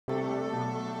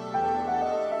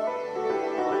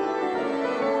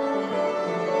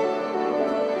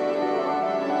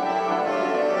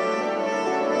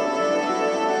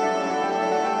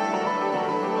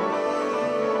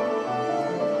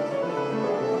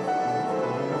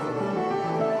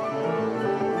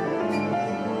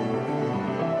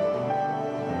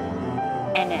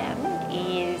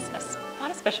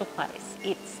special place.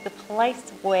 It's the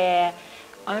place where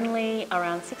only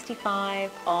around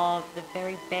 65 of the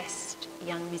very best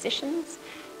young musicians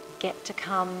get to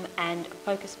come and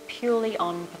focus purely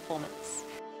on performance.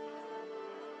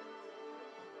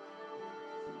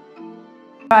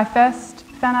 I first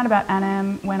found out about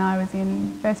ANAM when I was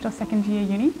in first or second year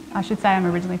uni. I should say I'm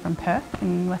originally from Perth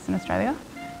in Western Australia.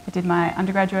 I did my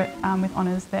undergraduate with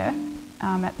honours there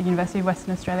at the University of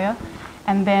Western Australia.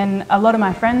 And then a lot of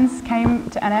my friends came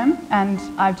to ANAM, and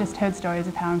I've just heard stories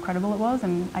of how incredible it was,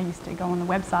 and I used to go on the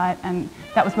website, and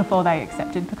that was before they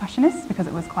accepted percussionists because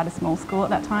it was quite a small school at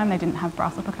that time. They didn't have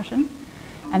brass or percussion.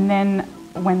 And then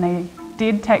when they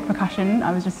did take percussion,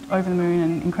 I was just over the moon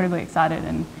and incredibly excited,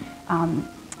 and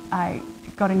I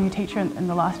got a new teacher in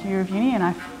the last year of uni, and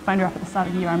I phoned her up at the start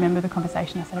of the year. I remember the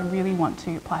conversation. I said, I really want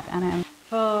to apply for ANAM.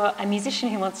 For a musician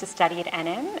who wants to study at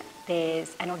ANAM,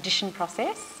 there's an audition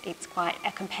process. It's quite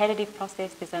a competitive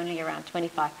process. There's only around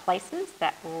 25 places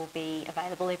that will be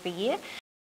available every year.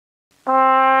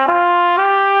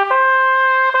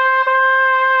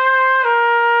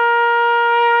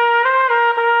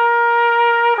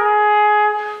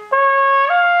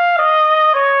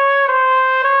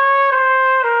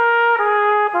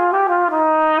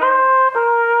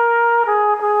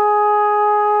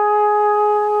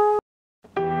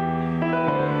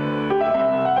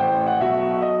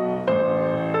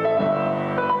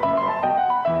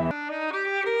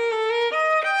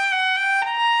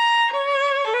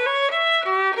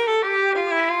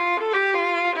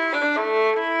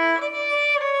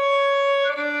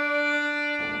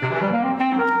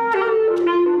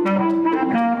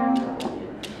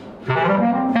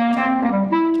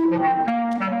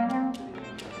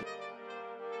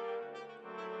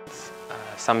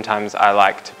 Sometimes I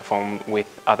like to perform with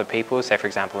other people, say for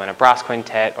example in a brass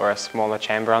quintet or a smaller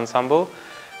chamber ensemble,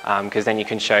 because then you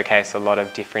can showcase a lot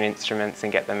of different instruments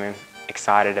and get them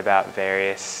excited about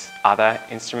various other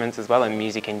instruments as well and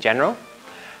music in general.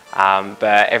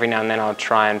 But every now and then I'll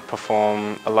try and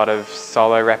perform a lot of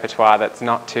solo repertoire that's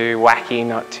not too wacky,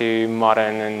 not too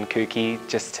modern and kooky,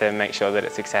 just to make sure that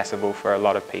it's accessible for a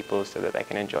lot of people so that they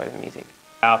can enjoy the music.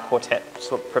 Our quartet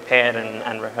sort of prepared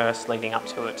and rehearsed leading up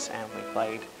to it, and we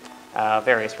played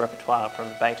various repertoire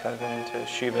from Beethoven to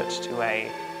Schubert to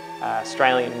a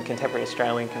contemporary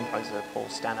Australian composer, Paul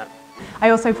Stannard.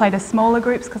 I also play to smaller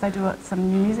groups because I do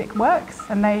some music works,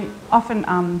 and they often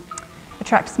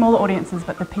attract smaller audiences,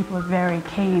 but the people are very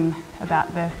keen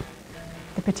about the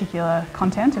particular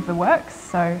content of the works.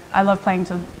 So I love playing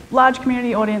to large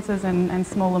community audiences and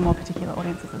smaller, more particular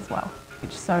audiences as well.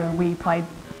 So we played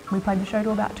the show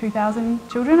to about 2,000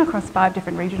 children across 5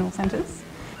 different regional centres.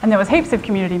 And there was heaps of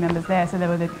community members there, so there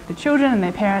were the children and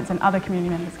their parents, and other community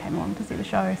members came along to see the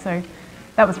show, so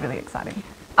that was really exciting.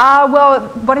 Well,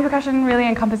 body percussion really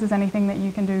encompasses anything that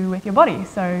you can do with your body,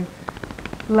 so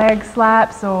leg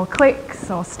slaps or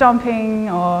clicks or stomping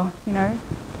or, you know,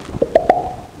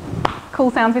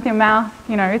 cool sounds with your mouth,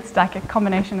 you know, it's like a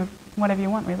combination of whatever you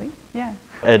want really, yeah.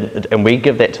 And we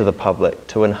give that to the public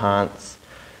to enhance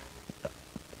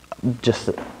just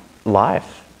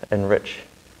life, enrich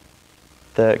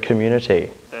the community.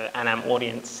 The ANAM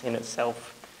audience in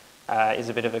itself is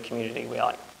a bit of a community.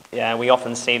 We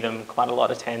often see them quite a lot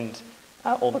attend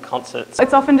all the concerts.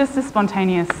 It's often just a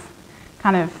spontaneous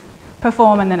kind of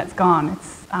perform and then it's gone.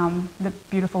 It's the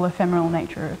beautiful ephemeral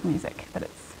nature of music, that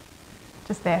it's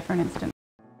just there for an instant.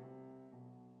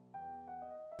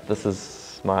 This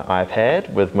is my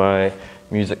iPad with my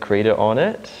music reader on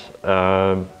it.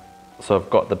 So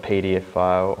I've got the PDF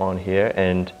file on here,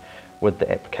 and with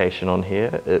the application on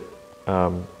here, it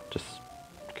just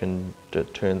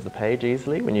turns the page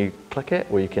easily when you click it,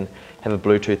 or you can have a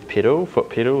Bluetooth pedal, foot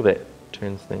pedal, that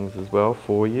turns things as well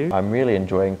for you. I'm really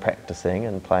enjoying practicing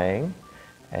and playing,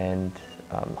 and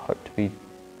hope to be,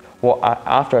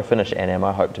 after I finish ANAM,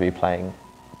 I hope to be playing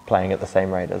at the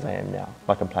same rate as I am now,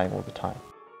 like I'm playing all the time.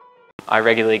 I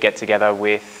regularly get together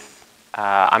with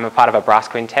I'm a part of a brass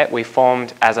quintet. We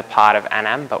formed as a part of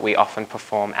ANAM, but we often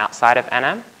perform outside of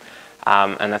ANAM.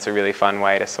 And that's a really fun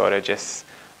way to sort of just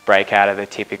break out of the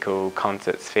typical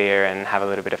concert sphere and have a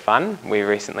little bit of fun. We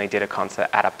recently did a concert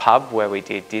at a pub where we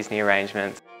did Disney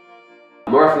arrangements.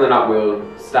 More often than not, we'll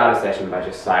start a session by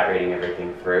just sight reading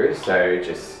everything through. So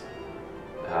just,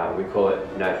 we call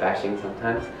it note bashing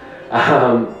sometimes.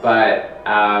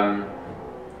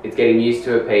 It's getting used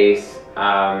to a piece.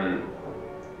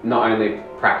 Not only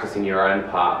practicing your own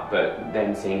part, but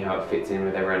then seeing how it fits in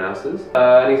with everyone else's.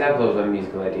 An example of a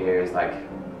musical idea is like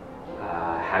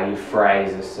how you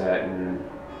phrase a certain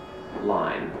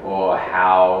line, or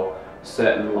how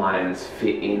certain lines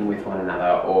fit in with one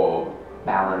another, or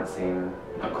balancing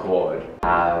a chord.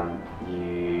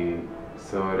 You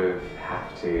sort of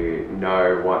have to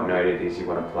know what note it is you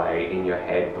want to play in your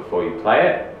head before you play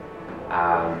it,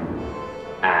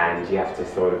 and you have to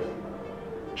sort of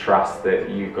trust that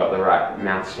you've got the right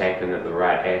mouth shape and the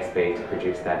right airspeed to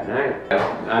produce that note.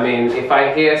 I mean, if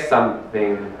I hear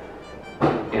something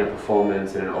in a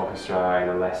performance, in an orchestra, in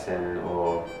a lesson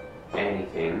or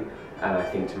anything, and I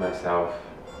think to myself,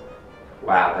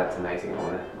 wow, that's amazing, I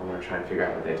want to try and figure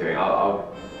out what they're doing,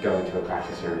 I'll go into a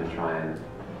practice room and try and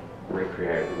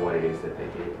recreate what it is that they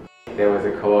did. There was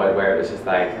a chord where it was just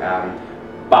like,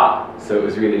 but, so it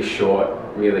was really short,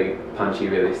 really punchy,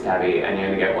 really stabby, and you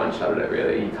only get one shot at it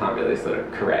really, you can't really sort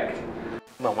of correct.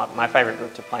 Well, my favourite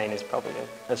group to play in is probably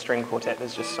a string quartet.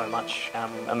 There's just so much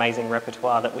amazing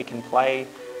repertoire that we can play,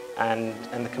 and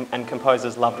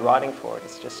composers loved writing for it.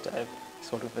 It's just a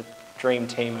sort of a dream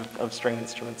team of string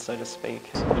instruments, so to speak.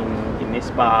 In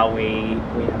this bar, we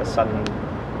have a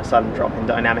sudden drop in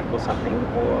dynamic or something,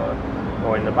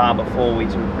 or in the bar before we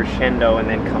do a crescendo and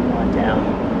then come right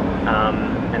down.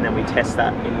 And then we test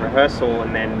that in rehearsal,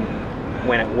 and then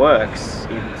when it works,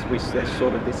 there's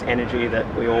sort of this energy that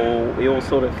we all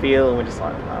sort of feel, and we're just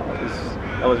like, wow,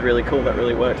 that was really cool, that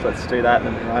really works, let's do that, and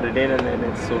then we write it in, and then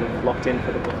it's sort of locked in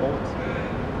for the performance.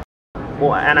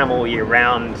 Well, ANAM all year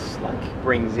round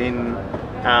brings in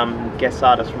guest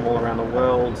artists from all around the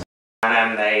world.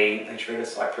 ANAM, they treat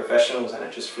us like professionals, and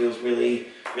it just feels really,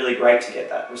 really great to get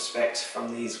that respect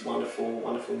from these wonderful,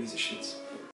 wonderful musicians.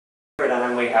 Here at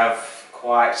ANAM we have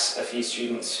quite a few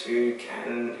students who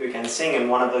can sing, and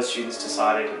one of those students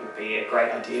decided it would be a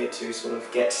great idea to sort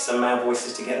of get some male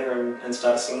voices together and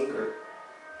start a singing group.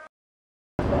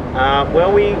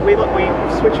 Well, we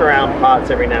switch around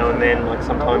parts every now and then. Like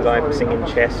sometimes I sing in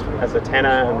chest as a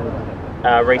tenor,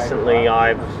 and recently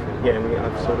I've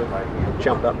sort of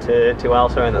jumped up to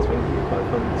alto, and that's been quite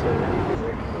fun to sing.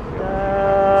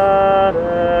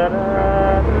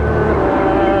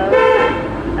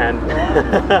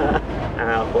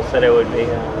 And falsetto would be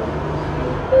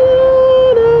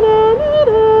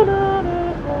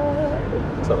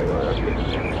something like that.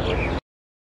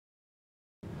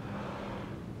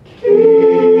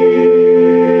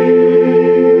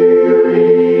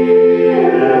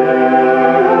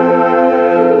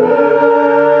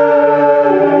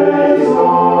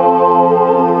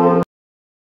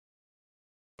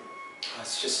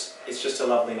 It's just a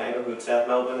lovely neighbourhood, South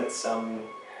Melbourne. It's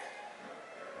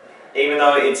even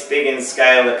though it's big in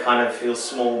scale, it kind of feels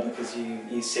small because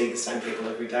you see the same people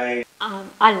every day.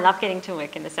 I love getting to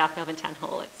work in the South Melbourne Town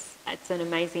Hall. It's an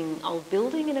amazing old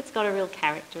building, and it's got a real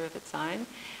character of its own,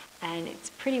 and it's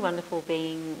pretty wonderful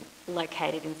being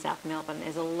located in South Melbourne.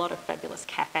 There's a lot of fabulous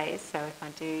cafes, so if I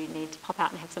do need to pop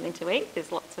out and have something to eat,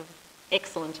 there's lots of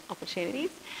excellent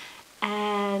opportunities,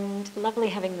 and lovely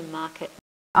having the market.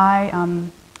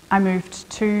 I moved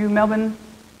to Melbourne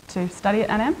to study at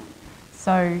ANAM,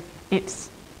 so it's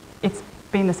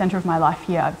been the centre of my life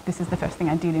here. This is the first thing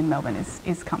I did in Melbourne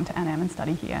is come to ANAM and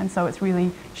study here, and so it's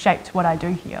really shaped what I do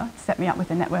here, set me up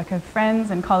with a network of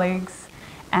friends and colleagues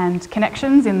and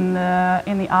connections in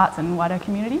the arts and wider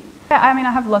community. Yeah, I mean,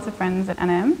 I have lots of friends at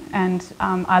ANAM, and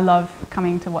I love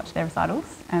coming to watch their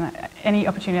recitals, and any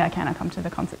opportunity I can, I come to the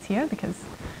concerts here because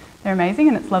they're amazing,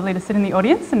 and it's lovely to sit in the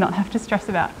audience and not have to stress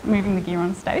about moving the gear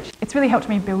on stage. It's really helped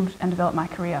me build and develop my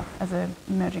career as an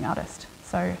emerging artist,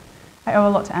 so I owe a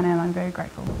lot to ANAM. I'm very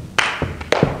grateful.